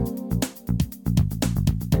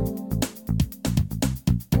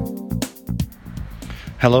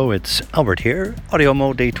Hello, it's Albert here. Audio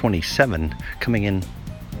Mode Day 27, coming in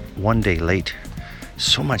one day late.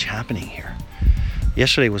 So much happening here.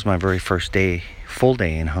 Yesterday was my very first day, full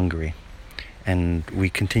day in Hungary, and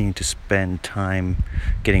we continued to spend time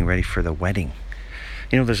getting ready for the wedding.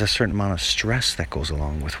 You know, there's a certain amount of stress that goes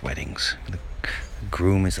along with weddings. The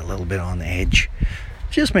groom is a little bit on the edge,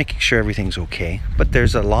 just making sure everything's okay, but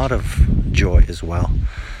there's a lot of joy as well.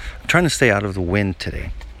 I'm trying to stay out of the wind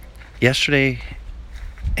today. Yesterday,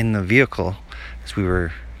 in the vehicle, as we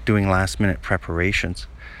were doing last minute preparations,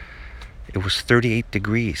 it was 38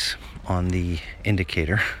 degrees on the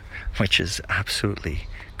indicator, which is absolutely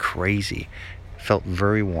crazy. It felt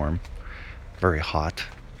very warm, very hot.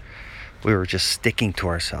 We were just sticking to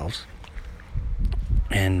ourselves.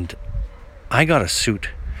 And I got a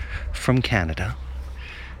suit from Canada,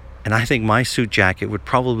 and I think my suit jacket would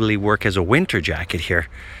probably work as a winter jacket here.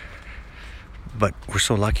 But we're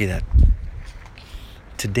so lucky that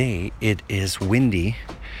today it is windy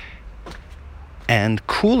and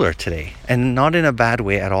cooler today, and not in a bad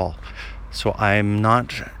way at all. So I'm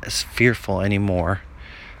not as fearful anymore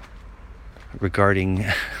regarding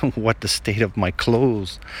what the state of my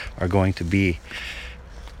clothes are going to be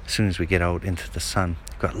as soon as we get out into the sun.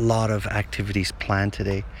 Got a lot of activities planned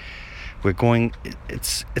today. We're going,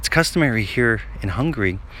 it's customary here in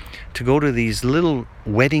Hungary to go to these little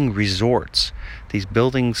wedding resorts, these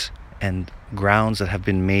buildings and grounds that have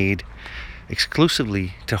been made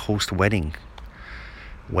exclusively to host weddings.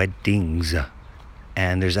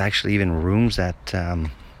 And there's actually even rooms that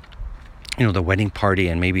the wedding party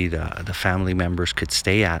and maybe the family members could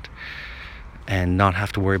stay at and not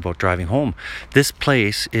have to worry about driving home. This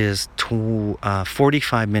place is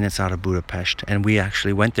 45 minutes out of Budapest, and we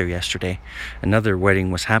actually went there yesterday. Another wedding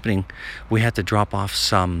was happening. We had to drop off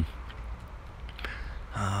some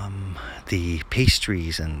the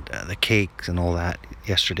pastries and the cakes and all that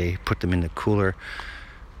yesterday, put them in the cooler,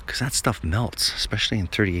 because that stuff melts, especially in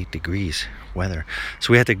 38 degrees weather.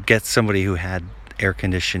 So we had to get somebody who had air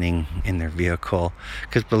conditioning in their vehicle,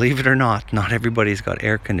 because believe it or not everybody's got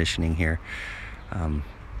air conditioning here.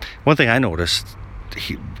 One thing I noticed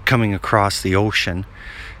coming across the ocean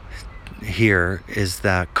here is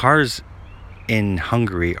that cars in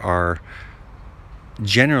Hungary are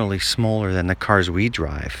generally smaller than the cars we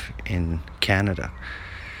drive in Canada.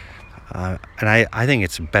 And I think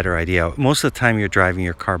it's a better idea. Most of the time you're driving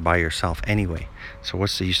your car by yourself anyway, so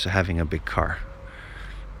what's the use of having a big car?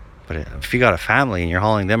 But if you got a family and you're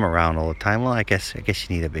hauling them around all the time, well, I guess you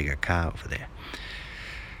need a bigger car over there.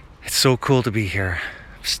 It's so cool to be here.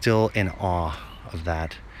 I'm still in awe of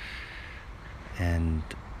that, and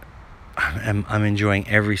I'm enjoying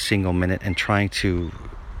every single minute and trying to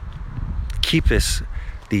keep these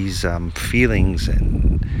feelings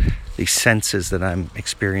and these senses that I'm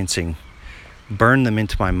experiencing, burn them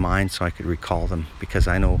into my mind so I could recall them, because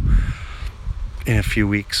I know in a few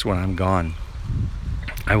weeks when I'm gone,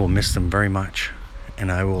 I will miss them very much,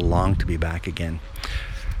 and I will long to be back again.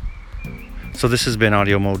 So this has been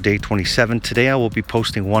Audio Mode Day 27. Today I will be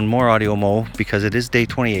posting one more Audio Mode because it is Day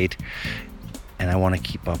 28, and I want to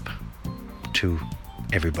keep up to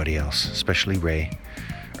everybody else, especially Ray,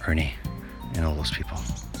 Ernie, and all those people.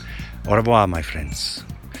 Au revoir, my friends.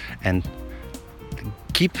 And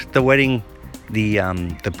keep the wedding,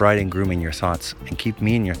 the bride and groom in your thoughts, and keep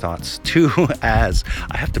me in your thoughts too, as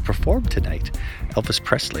I have to perform tonight, Elvis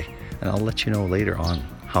Presley, and I'll let you know later on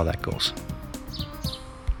how that goes.